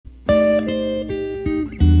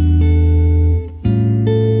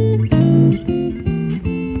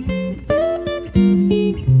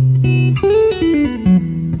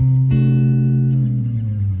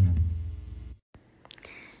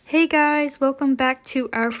welcome back to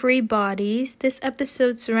Our Free Bodies. This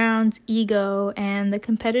episode surrounds ego and the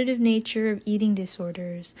competitive nature of eating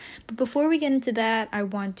disorders. But before we get into that, I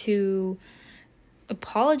want to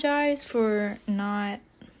apologize for not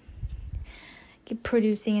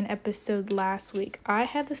producing an episode last week. I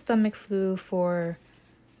had the stomach flu for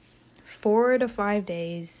 4 to 5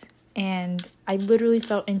 days, and I literally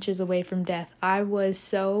felt inches away from death. I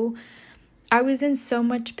was in so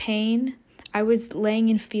much pain. I was laying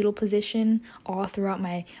in fetal position all throughout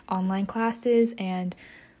my online classes and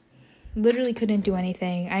literally couldn't do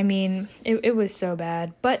anything. I mean, it was so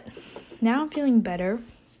bad. But now I'm feeling better.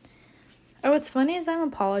 Oh, what's funny is I'm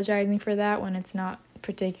apologizing for that when it's not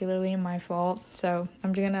particularly my fault. So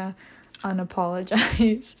I'm gonna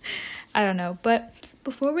unapologize. I don't know. But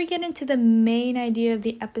before we get into the main idea of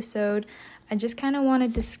the episode, I just kind of want to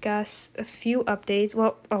discuss a few updates.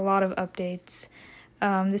 Well, a lot of updates.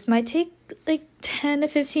 This might take like 10 to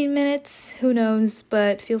 15 minutes, who knows,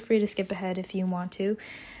 but feel free to skip ahead if you want to.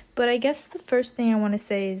 But I guess the first thing I want to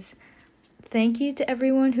say is thank you to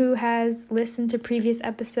everyone who has listened to previous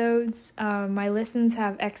episodes. My listens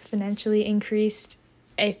have exponentially increased.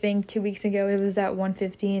 I think 2 weeks ago it was at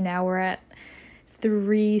 150, and now we're at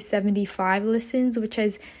 375 listens, which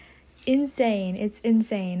is insane. It's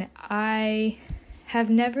insane. I have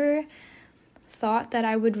never thought that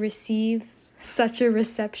I would receive such a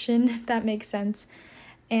reception, if that makes sense.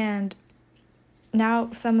 And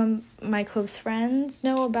now some of my close friends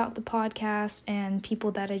know about the podcast, and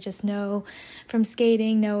people that I just know from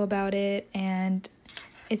skating know about it. And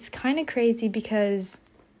it's kind of crazy because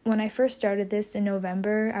when I first started this in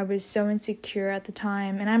November, I was so insecure at the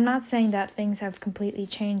time. And I'm not saying that things have completely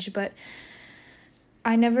changed, but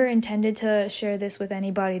I never intended to share this with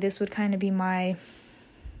anybody. This would kind of be my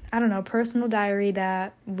personal diary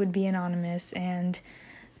that would be anonymous, and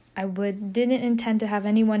I didn't intend to have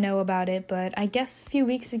anyone know about it. But I guess a few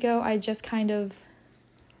weeks ago, I just kind of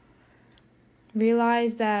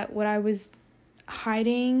realized that what I was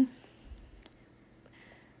hiding,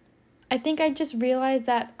 I think I just realized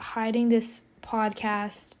that hiding this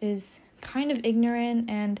podcast is kind of ignorant,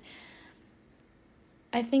 and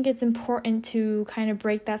I think it's important to kind of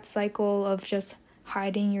break that cycle of just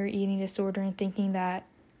hiding your eating disorder and thinking that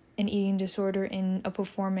an eating disorder in a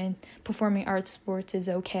performing arts sports is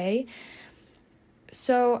okay.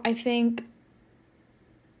 So I think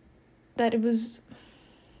that it was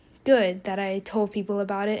good that I told people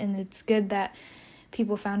about it, and it's good that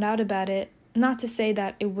people found out about it. Not to say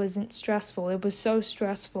that it wasn't stressful. It was so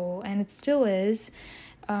stressful, and it still is.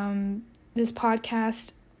 This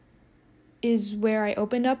podcast is where I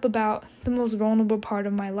opened up about the most vulnerable part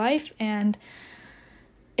of my life, and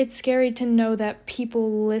it's scary to know that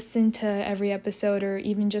people listen to every episode or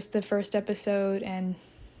even just the first episode, and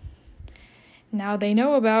now they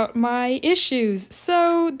know about my issues.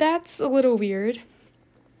 So that's a little weird.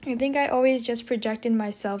 I think I always just projected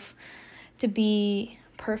myself to be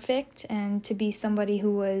perfect and to be somebody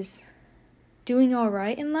who was doing all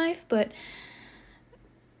right in life, but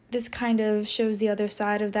this kind of shows the other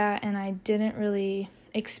side of that, and I didn't really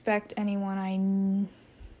expect anyone I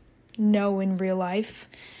know in real life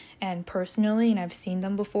and personally, and I've seen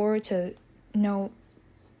them before, to know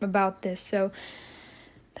about this. So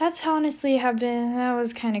that's honestly that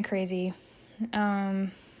was kind of crazy.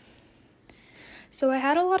 So I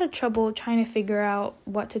had a lot of trouble trying to figure out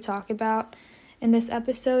what to talk about in this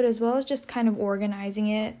episode, as well as just kind of organizing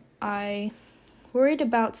it. I worried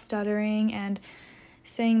about stuttering and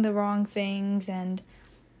saying the wrong things, and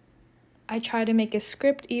I tried to make a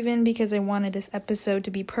script even because I wanted this episode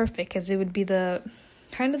to be perfect, because it would be the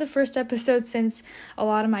first episode since a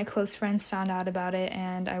lot of my close friends found out about it,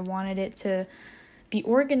 and I wanted it to be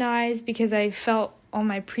organized because I felt all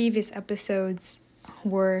my previous episodes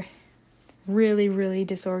were really, really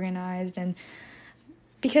disorganized, and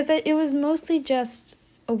because it was mostly just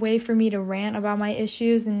a way for me to rant about my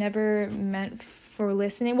issues and never meant for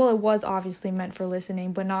listening. Well, it was obviously meant for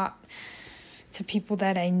listening, but not to people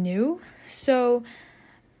that I knew.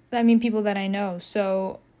 People that I know.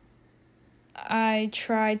 So I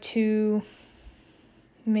tried to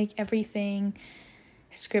make everything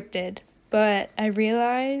scripted, but I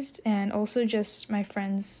realized, and also just my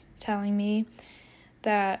friends telling me,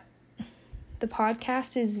 that the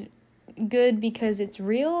podcast is good because it's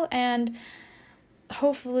real, and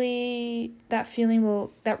hopefully that feeling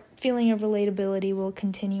of relatability will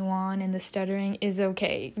continue on, and the stuttering is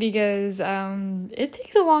okay, because it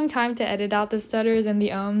takes a long time to edit out the stutters and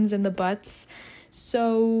the ums and the buts.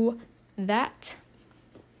 So that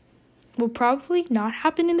will probably not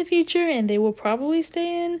happen in the future, and they will probably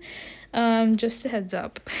stay in, just a heads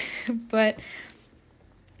up. But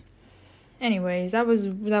anyways, that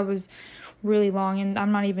was really long, and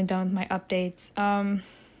I'm not even done with my updates.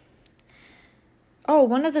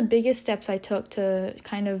 One of the biggest steps I took to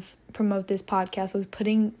kind of promote this podcast was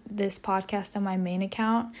putting this podcast on my main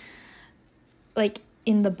account, like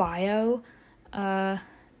in the bio. That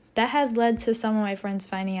has led to some of my friends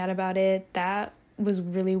finding out about it. That was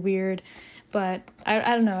really weird, but I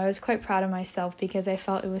don't know, I was quite proud of myself because I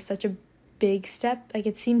felt it was such a big step. Like,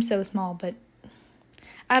 it seemed so small, but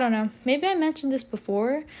I don't know, maybe I mentioned this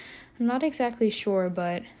before, I'm not exactly sure,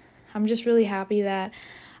 but I'm just really happy that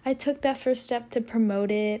I took that first step to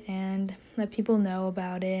promote it and let people know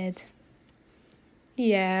about it.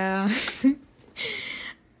 Yeah.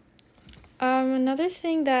 Another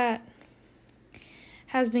thing that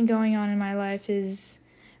has been going on in my life is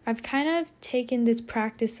I've kind of taken this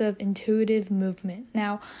practice of intuitive movement.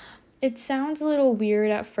 Now, it sounds a little weird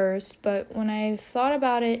at first, but when I thought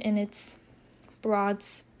about it in its broad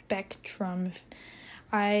spectrum,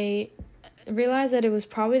 I realized that it was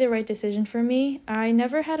probably the right decision for me. I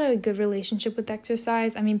never had a good relationship with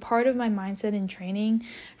exercise. I mean, part of my mindset in training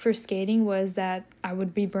for skating was that I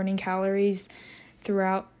would be burning calories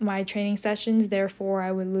throughout my training sessions, therefore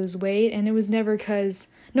I would lose weight, and it was never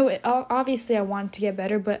obviously I wanted to get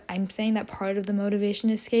better, but I'm saying that part of the motivation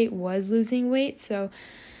to skate was losing weight, so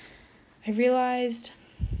I realized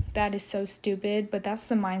that is so stupid, but that's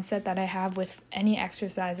the mindset that I have with any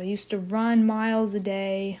exercise. I used to run miles a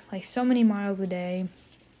day, like so many miles a day.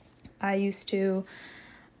 I used to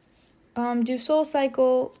do Soul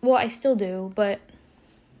Cycle. Well, I still do, but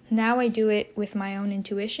now I do it with my own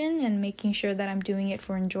intuition and making sure that I'm doing it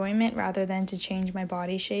for enjoyment rather than to change my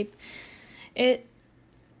body shape. It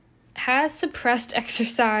has suppressed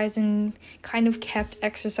exercise and kind of kept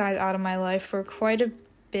exercise out of my life for quite a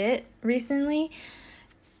bit recently.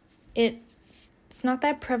 It's not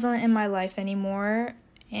that prevalent in my life anymore,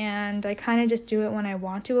 and I kind of just do it when I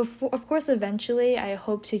want to. Of course, eventually, I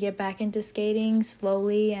hope to get back into skating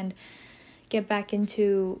slowly and get back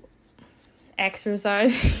into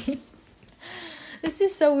exercise. This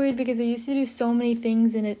is so weird because I used to do so many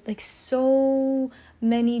things in it, like so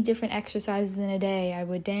many different exercises in a day. I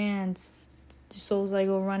would dance, do Soul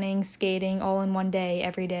Cycle, running, skating, all in one day,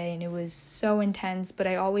 every day, and it was so intense, but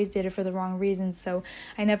I always did it for the wrong reasons, so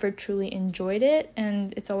I never truly enjoyed it,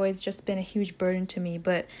 and it's always just been a huge burden to me.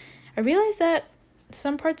 But I realized that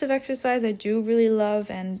some parts of exercise I do really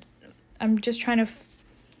love, and I'm just trying to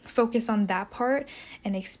focus on that part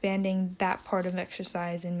and expanding that part of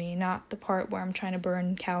exercise in me, not the part where I'm trying to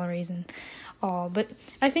burn calories and all. But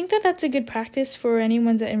I think that that's a good practice for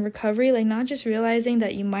anyone that's in recovery, like not just realizing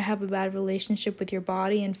that you might have a bad relationship with your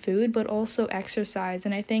body and food, but also exercise.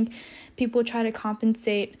 And I think people try to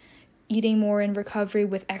compensate eating more in recovery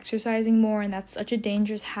with exercising more, and that's such a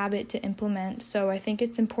dangerous habit to implement. So I think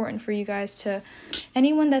it's important for you guys to,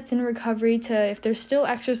 anyone that's in recovery, to, if they're still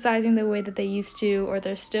exercising the way that they used to, or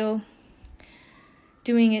they're still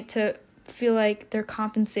doing it to feel like they're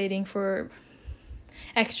compensating for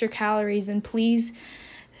extra calories, and please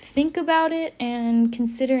think about it and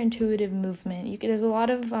consider intuitive movement. There's a lot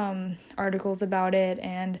of articles about it,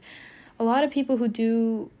 and a lot of people who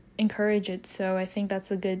do encourage it, so I think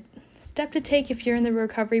that's a good step to take if you're in the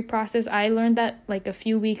recovery process. I learned that like a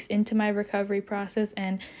few weeks into my recovery process,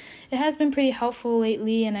 and it has been pretty helpful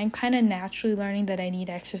lately, and I'm kind of naturally learning that I need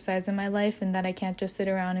exercise in my life and that I can't just sit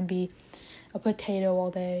around and be a potato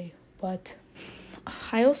all day. But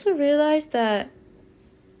I also realized that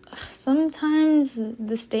sometimes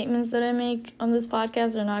the statements that I make on this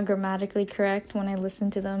podcast are not grammatically correct when I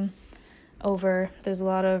listen to them over. There's a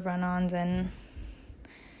lot of run-ons and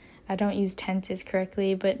I don't use tenses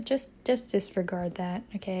correctly, but just disregard that,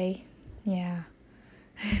 okay? Yeah.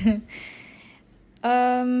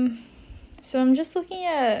 So I'm just looking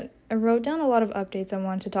at, I wrote down a lot of updates I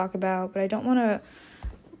wanted to talk about, but I don't want to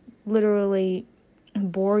literally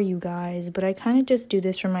bore you guys, but I kind of just do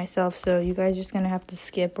this for myself, so you guys just gonna have to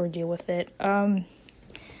skip or deal with it. The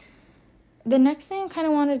next thing I kind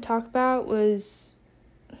of wanted to talk about was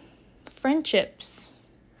friendships.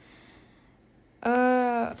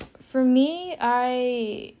 For me,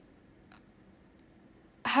 I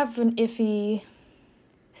have an iffy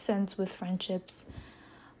sense with friendships.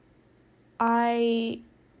 I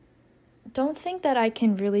don't think that I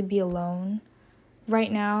can really be alone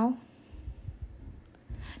right now.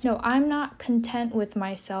 No, I'm not content with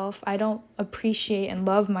myself. I don't appreciate and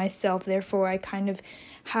love myself. Therefore, I kind of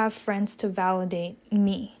have friends to validate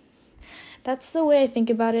me. That's the way I think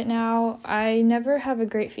about it now. I never have a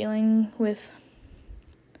great feeling with...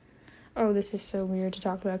 Oh, this is so weird to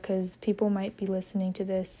talk about because people might be listening to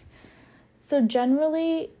this. So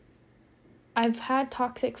generally, I've had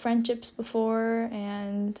toxic friendships before,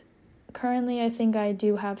 and currently I think I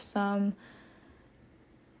do have some.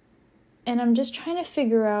 And I'm just trying to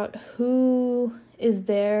figure out who is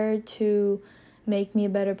there to make me a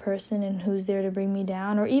better person and who's there to bring me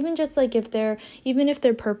down. Or even just like if their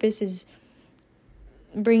purpose is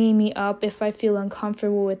bringing me up, if I feel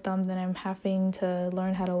uncomfortable with them, then I'm having to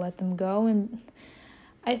learn how to let them go. And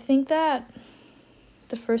I think that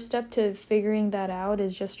the first step to figuring that out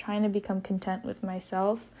is just trying to become content with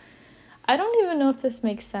myself. I don't even know if this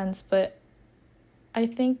makes sense, but I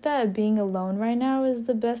think that being alone right now is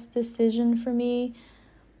the best decision for me,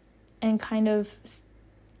 and kind of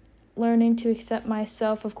learning to accept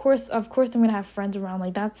myself. Of course I'm going to have friends around.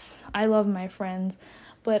 Like, I love my friends,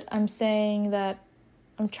 but I'm saying that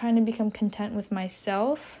I'm trying to become content with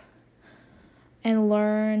myself and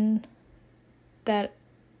learn that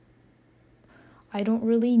I don't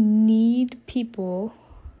really need people,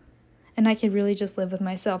 and I can really just live with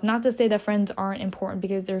myself. Not to say that friends aren't important,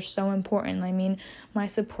 because they're so important. I mean, my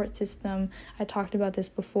support system, I talked about this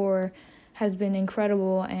before, has been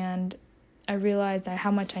incredible, and I realized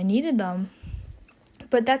how much I needed them.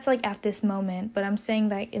 But that's like at this moment. But I'm saying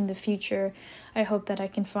that in the future, I hope that I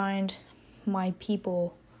can find my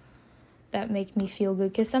people that make me feel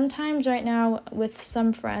good. Because sometimes right now with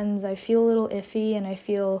some friends, I feel a little iffy, and I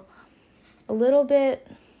feel a little bit,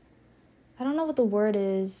 I don't know what the word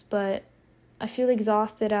is, but I feel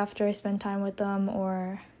exhausted after I spend time with them,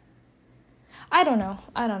 or I don't know.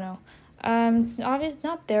 It's obviously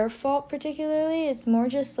not their fault particularly. It's more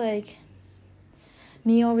just like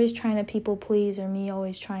me always trying to people please, or me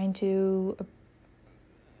always trying to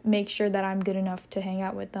make sure that I'm good enough to hang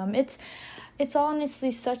out with them. It's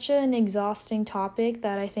honestly such an exhausting topic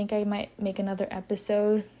that I think I might make another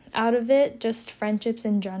episode out of it, just friendships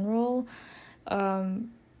in general.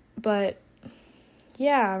 But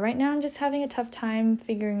yeah, right now I'm just having a tough time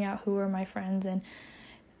figuring out who are my friends, and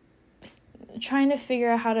trying to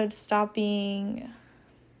figure out how to stop being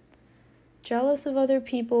jealous of other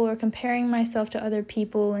people or comparing myself to other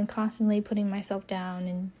people and constantly putting myself down.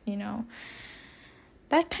 And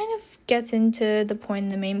that kind of gets into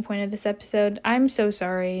the main point of this episode. I'm so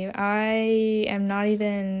sorry. I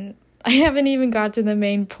haven't even got to the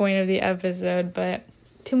main point of the episode, but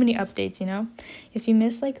too many updates, If you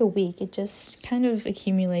miss like a week, it just kind of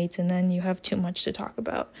accumulates, and then you have too much to talk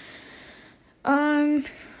about.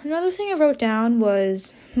 Another thing I wrote down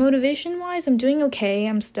was motivation-wise, I'm doing okay.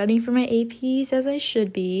 I'm studying for my APs as I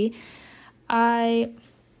should be.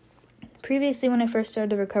 Previously, when I first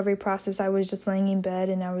started the recovery process, I was just laying in bed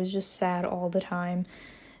and I was just sad all the time.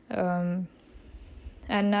 At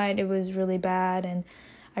night, it was really bad, and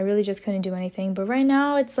I really just couldn't do anything. But right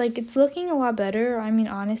now, it's looking a lot better. I mean,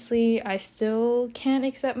 honestly, I still can't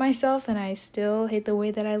accept myself, and I still hate the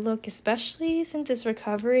way that I look, especially since it's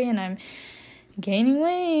recovery and I'm gaining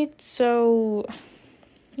weight. So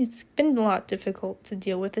it's been a lot difficult to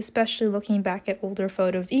deal with, especially looking back at older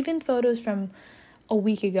photos, even photos from a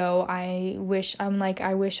week ago. I wish I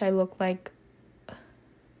looked like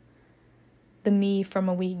the me from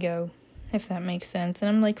a week ago, if that makes sense. And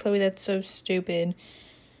I'm like, Chloe, that's so stupid.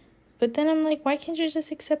 But then I'm like, why can't you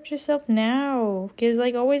just accept yourself now? Because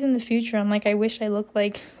always in the future, I'm like, I wish I looked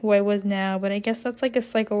like who I was now. But I guess that's a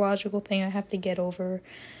psychological thing I have to get over.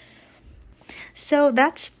 So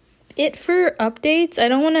that's it for updates. I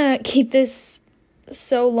don't want to keep this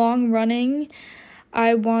so long running.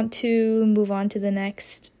 I want to move on to the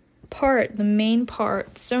next part, the main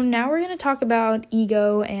part. So now we're going to talk about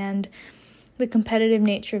ego and the competitive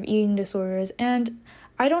nature of eating disorders. And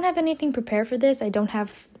I don't have anything prepared for this. I don't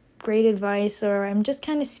have great advice, or I'm just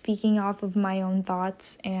kind of speaking off of my own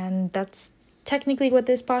thoughts. And that's technically what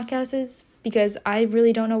this podcast is, because I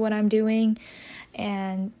really don't know what I'm doing.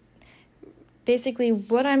 And basically,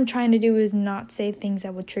 what I'm trying to do is not say things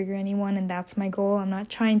that would trigger anyone, and that's my goal. I'm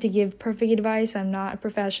not trying to give perfect advice. I'm not a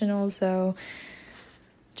professional, so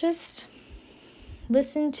just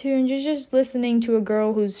you're just listening to a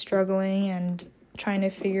girl who's struggling and trying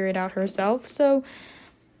to figure it out herself, so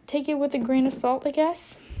take it with a grain of salt, I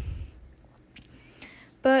guess.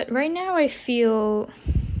 But right now I feel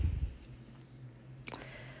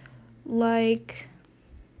like,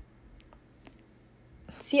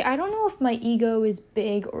 I don't know if my ego is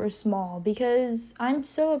big or small, because I'm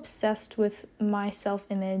so obsessed with my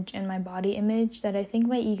self-image and my body image that I think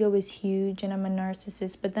my ego is huge and I'm a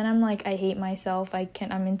narcissist. But then I'm like, I hate myself.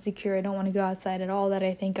 I'm insecure. I don't want to go outside at all. That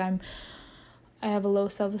I think I have a low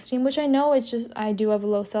self-esteem, which I know it's just, I do have a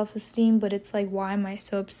low self-esteem, but it's like, why am I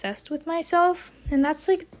so obsessed with myself? And that's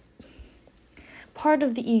part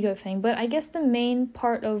of the ego thing. But I guess the main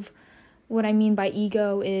part of what I mean by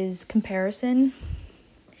ego is comparison.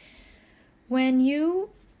 When you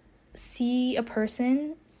see a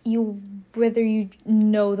person, whether you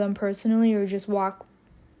know them personally or just walk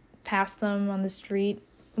past them on the street,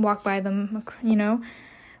 walk by them,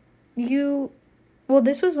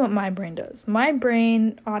 this was what my brain does. My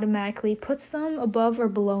brain automatically puts them above or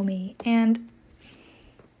below me. And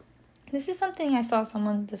this is something I saw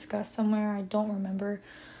someone discuss somewhere, I don't remember.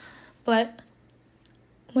 But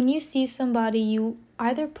when you see somebody, you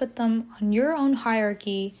either put them on your own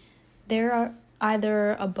hierarchy, they're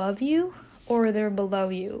either above you or they're below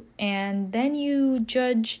you. And then you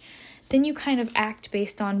kind of act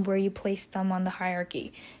based on where you place them on the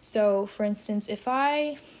hierarchy. So, for instance, if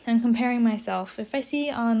I am comparing myself, if I see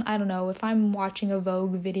if I'm watching a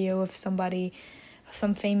Vogue video of somebody,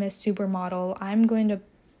 some famous supermodel, I'm going to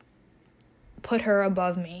put her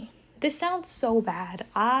above me. This sounds so bad.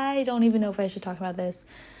 I don't even know if I should talk about this.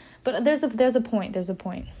 But there's a point.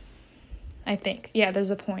 I think. Yeah, there's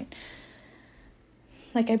a point.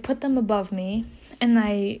 Like, I put them above me,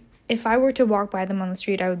 and if I were to walk by them on the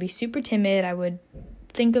street, I would be super timid. I would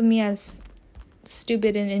think of me as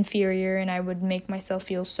stupid and inferior, and I would make myself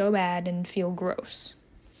feel so bad and feel gross.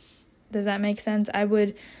 Does that make sense? I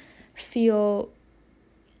would feel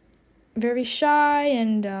very shy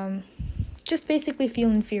and just basically feel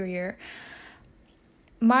inferior.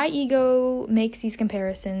 My ego makes these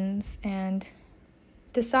comparisons and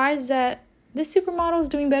decides that this supermodel is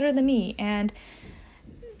doing better than me, and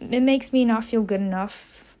it makes me not feel good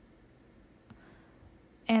enough.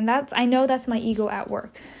 And I know that's my ego at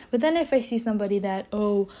work. But then if I see somebody that,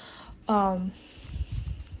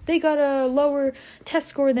 they got a lower test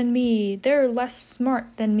score than me, they're less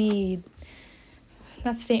smart than me,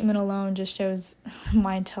 that statement alone just shows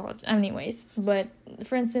my intelligence. Anyways, but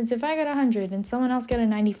for instance, if I got 100 and someone else got a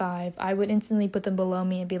 95, I would instantly put them below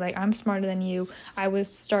me and be like, I'm smarter than you. I would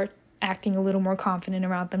start acting a little more confident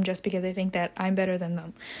around them just because I think that I'm better than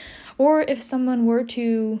them. Or if someone were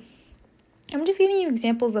to, I'm just giving you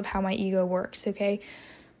examples of how my ego works, okay?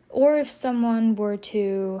 Or if someone were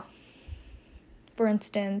to, for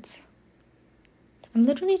instance, I'm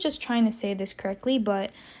literally just trying to say this correctly, but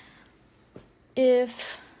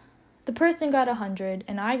if the person got 100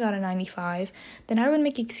 and I got a 95, then I would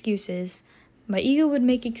make excuses. My ego would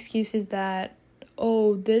make excuses that,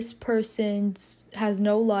 this person has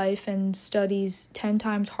no life and studies 10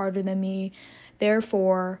 times harder than me,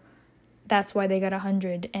 therefore that's why they got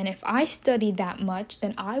 100. And if I studied that much,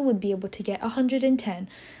 then I would be able to get 110.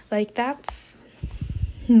 Like, that's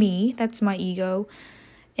me, that's my ego,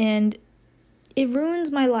 and it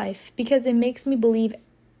ruins my life because it makes me believe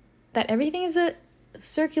that everything is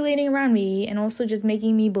circulating around me and also just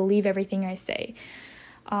making me believe everything I say.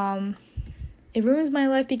 It ruins my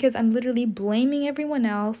life because I'm literally blaming everyone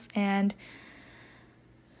else, and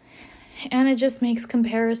it just makes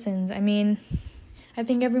comparisons. I mean, I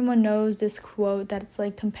think everyone knows this quote that it's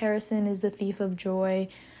like, comparison is the thief of joy.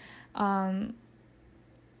 And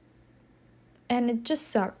it just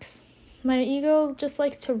sucks. My ego just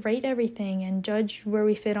likes to rate everything and judge where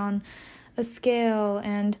we fit on a scale,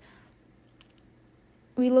 and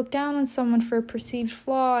we look down on someone for a perceived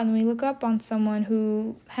flaw, and we look up on someone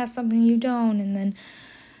who has something you don't, and then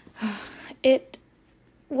it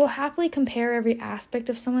will happily compare every aspect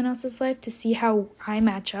of someone else's life to see how I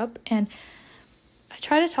match up. And I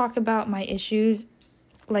try to talk about my issues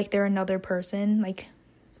like they're another person. Like,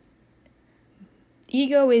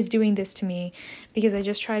 ego is doing this to me because I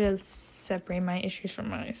just try to separate my issues from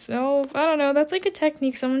myself. I don't know, that's like a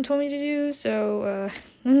technique someone told me to do, so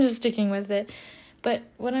I'm just sticking with it. But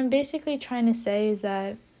what I'm basically trying to say is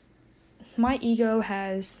that my ego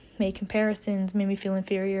has made comparisons, made me feel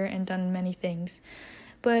inferior, and done many things.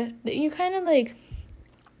 But you kind of like,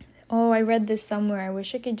 I read this somewhere, I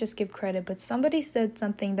wish I could just give credit, but somebody said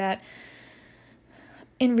something that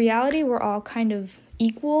in reality we're all kind of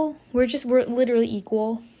equal. We're literally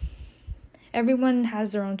equal. Everyone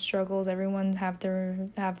has their own struggles, everyone have their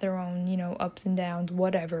own, ups and downs,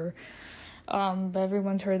 whatever. But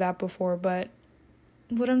everyone's heard that before. But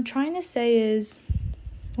what I'm trying to say is,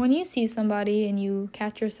 when you see somebody and you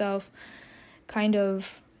catch yourself kind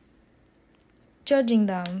of judging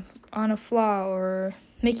them on a flaw or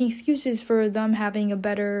making excuses for them having a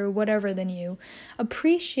better whatever than you,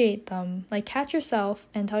 appreciate them. Like, catch yourself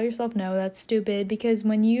and tell yourself, no, that's stupid, because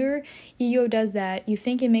when your ego does that, you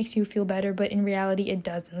think it makes you feel better, but in reality it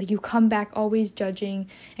doesn't. Like, you come back always judging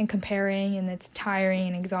and comparing, and it's tiring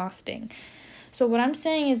and exhausting. So what I'm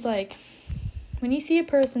saying is, like, when you see a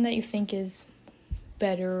person that you think is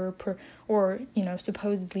better or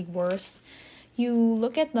supposedly worse, you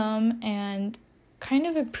look at them and kind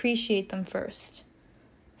of appreciate them first.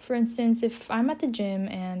 For instance, if I'm at the gym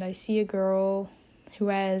and I see a girl who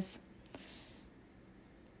has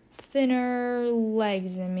thinner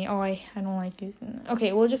legs than me. I don't like using that.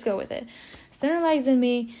 Okay, we'll just go with it. Thinner legs than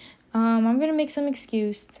me. I'm gonna make some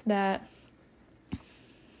excuse that,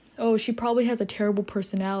 she probably has a terrible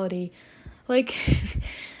personality. Like,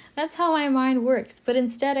 that's how my mind works. But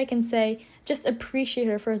instead I can say, just appreciate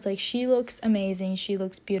her first. Like, she looks amazing, she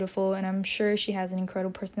looks beautiful, and I'm sure she has an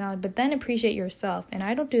incredible personality. But then appreciate yourself. And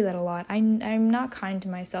I don't do that a lot. I'm not kind to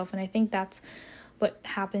myself, and I think that's what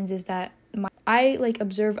happens is that I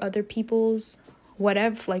observe other people's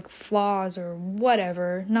whatever, flaws or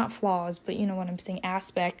whatever, not flaws, but you know what I'm saying,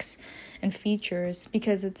 aspects and features,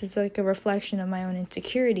 because it's a reflection of my own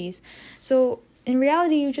insecurities. So in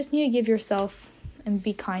reality, you just need to give yourself and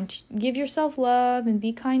be kind. Give yourself love and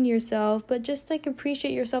be kind to yourself, but just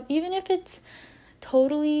appreciate yourself, even if it's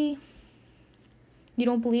totally you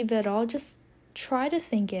don't believe it at all. Just try to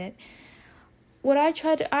think it. I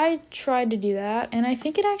tried to do that, and I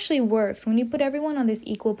think it actually works. When you put everyone on this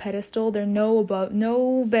equal pedestal, they're no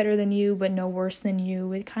better than you, but no worse than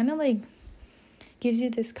you. It kind of gives you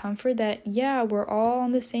this comfort that, yeah, we're all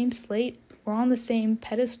on the same slate, we're on the same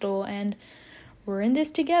pedestal, and we're in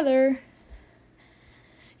this together.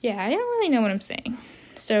 Yeah, I don't really know what I'm saying.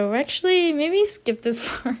 So actually, maybe skip this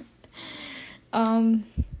part.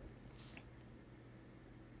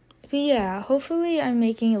 But yeah, hopefully I'm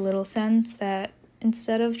making a little sense that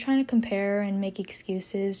instead of trying to compare and make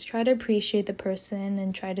excuses, try to appreciate the person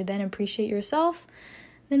and try to then appreciate yourself,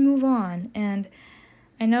 then move on. And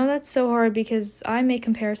I know that's so hard because I make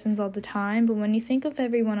comparisons all the time, but when you think of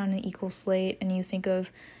everyone on an equal slate and you think of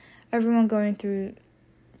everyone going through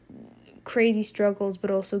crazy struggles but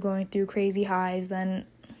also going through crazy highs, then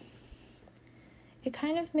it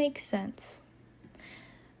kind of makes sense.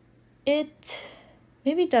 It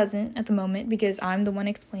maybe doesn't at the moment because I'm the one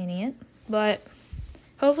explaining it, but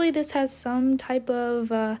hopefully this has some type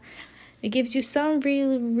of, it gives you some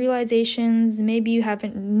realizations. Maybe you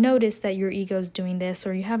haven't noticed that your ego's doing this,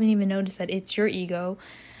 or you haven't even noticed that it's your ego.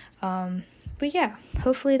 But yeah,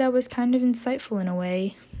 hopefully that was kind of insightful in a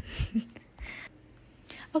way.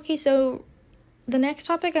 Okay, so the next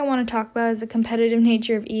topic I want to talk about is the competitive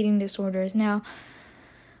nature of eating disorders. Now,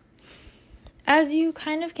 as you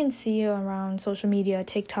kind of can see around social media,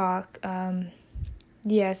 TikTok, TikTok,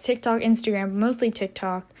 Instagram, but mostly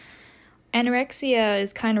TikTok, anorexia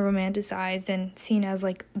is kind of romanticized and seen as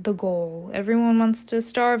the goal. Everyone wants to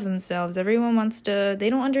starve themselves. Everyone wants to,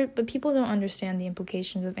 but people don't understand the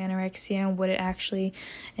implications of anorexia and what it actually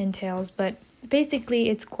entails. But basically,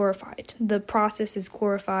 it's glorified. The process is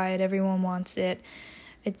glorified. Everyone wants it.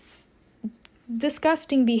 It's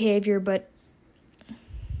disgusting behavior, but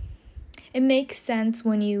it makes sense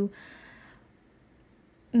when you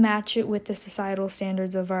match it with the societal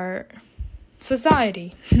standards of our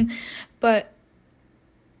society. But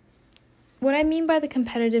what I mean by the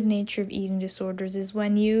competitive nature of eating disorders is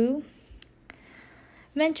when you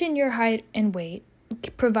mention your height and weight,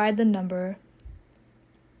 provide the number,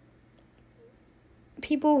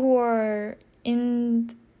 people who are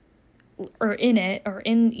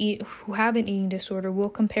who have an eating disorder will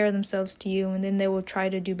compare themselves to you, and then they will try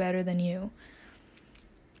to do better than you.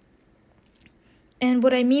 And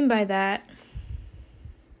what I mean by that,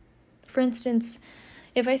 for instance,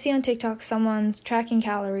 if I see on TikTok someone's tracking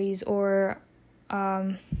calories or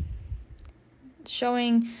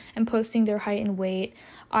showing and posting their height and weight,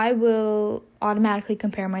 I will automatically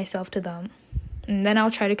compare myself to them. And then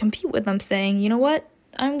I'll try to compete with them, saying, you know what,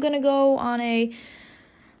 I'm going to go on a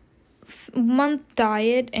month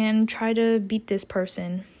diet and try to beat this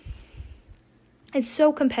person. It's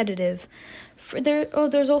so competitive.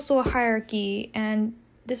 There's also a hierarchy, and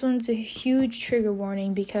this one's a huge trigger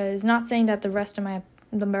warning, because not saying that the rest of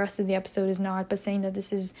the episode is not, but saying that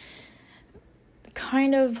this is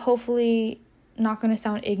kind of hopefully not going to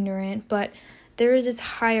sound ignorant, but there is this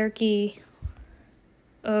hierarchy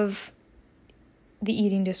of the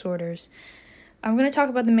eating disorders. I'm going to talk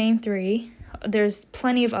about the main three. There's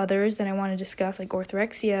plenty of others that I want to discuss, like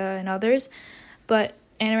orthorexia and others, but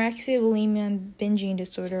anorexia, bulimia, and binge eating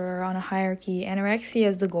disorder are on a hierarchy. Anorexia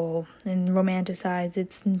is the goal and romanticized.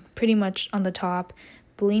 It's pretty much on the top.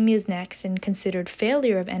 Bulimia is next and considered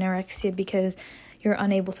failure of anorexia because you're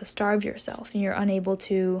unable to starve yourself and you're unable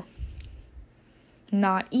to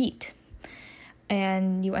not eat.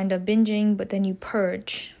 And you end up binging, but then you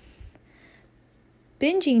purge.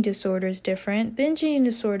 Binge eating disorder is different. Binge eating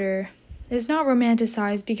disorder is not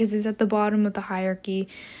romanticized because it's at the bottom of the hierarchy.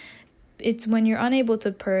 It's when you're unable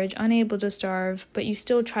to purge, unable to starve, but you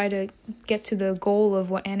still try to get to the goal of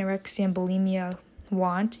what anorexia and bulimia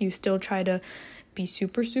want. You still try to be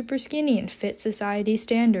super, super skinny and fit society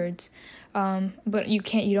standards. But you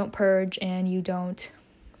don't purge and you don't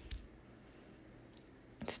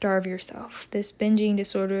starve yourself. This binging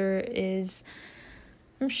disorder is,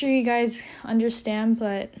 I'm sure you guys understand,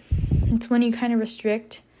 but it's when you kind of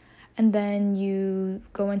restrict and then you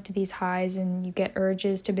go into these highs and you get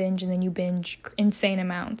urges to binge and then you binge insane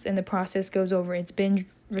amounts and the process goes over. It's binge,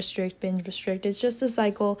 restrict, binge, restrict. It's just a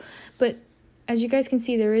cycle. But as you guys can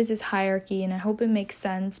see, there is this hierarchy and I hope it makes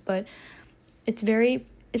sense, but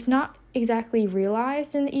it's not exactly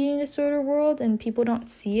realized in the eating disorder world and people don't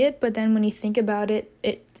see it. But then when you think about it,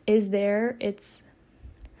 it is there. It's,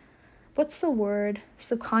 what's the word?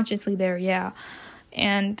 Subconsciously there, yeah.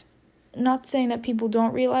 And not saying that people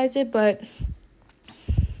don't realize it, but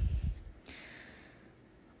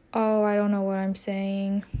I don't know what I'm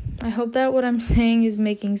saying. I hope that what I'm saying is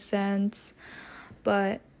making sense.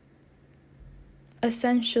 But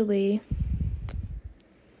essentially,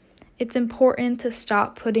 it's important to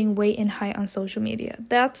stop putting weight and height on social media.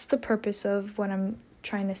 That's the purpose of what I'm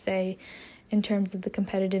trying to say in terms of the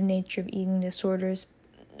competitive nature of eating disorders.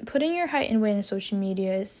 Putting your height and weight on social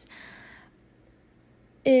media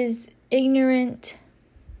is ignorant,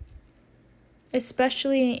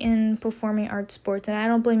 especially in performing arts sports. And I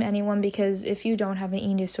don't blame anyone, because if you don't have an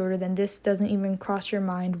eating disorder, then this doesn't even cross your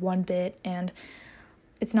mind one bit. And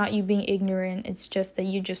it's not you being ignorant, it's just that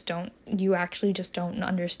you actually just don't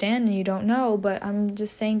understand and you don't know. But I'm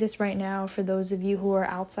just saying this right now for those of you who are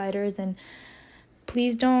outsiders, and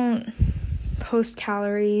please don't post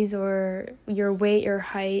calories or your weight or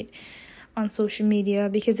height on social media,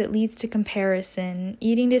 because it leads to comparison.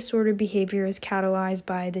 Eating disorder behavior is catalyzed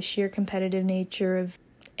by the sheer competitive nature of,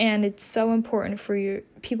 and it's so important for your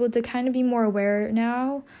people to kind of be more aware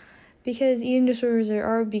now, because eating disorders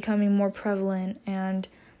are becoming more prevalent and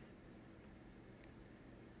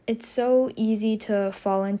it's so easy to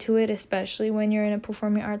fall into it, especially when you're in a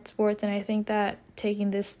performing arts sports. And I think that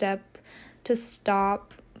taking this step to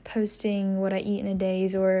stop posting what I eat in a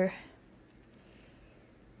days or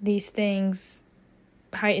these things,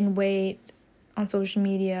 height and weight on social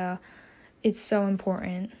media, it's so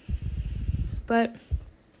important. But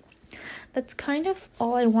that's kind of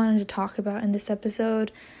all I wanted to talk about in this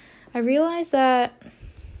episode. I realized that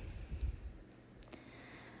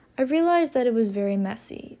it was very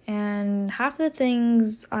messy, and half the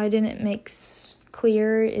things I didn't make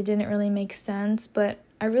clear, it didn't really make sense, but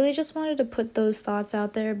I really just wanted to put those thoughts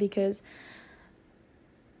out there because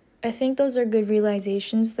I think those are good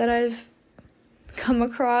realizations that I've come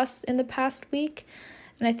across in the past week.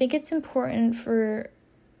 And I think it's important for,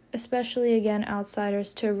 especially again,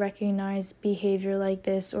 outsiders to recognize behavior like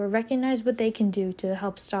this, or recognize what they can do to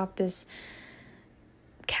help stop this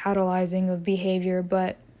catalyzing of behavior.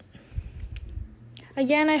 But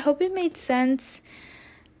again, I hope it made sense,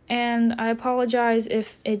 and I apologize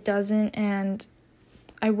if it doesn't, and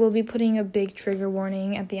I will be putting a big trigger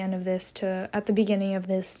warning at the beginning of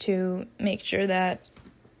this to make sure that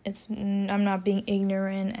I'm not being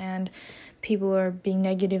ignorant and people are being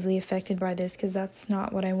negatively affected by this, because that's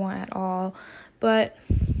not what I want at all. But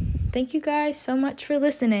thank you guys so much for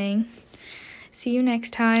listening. See you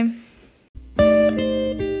next time.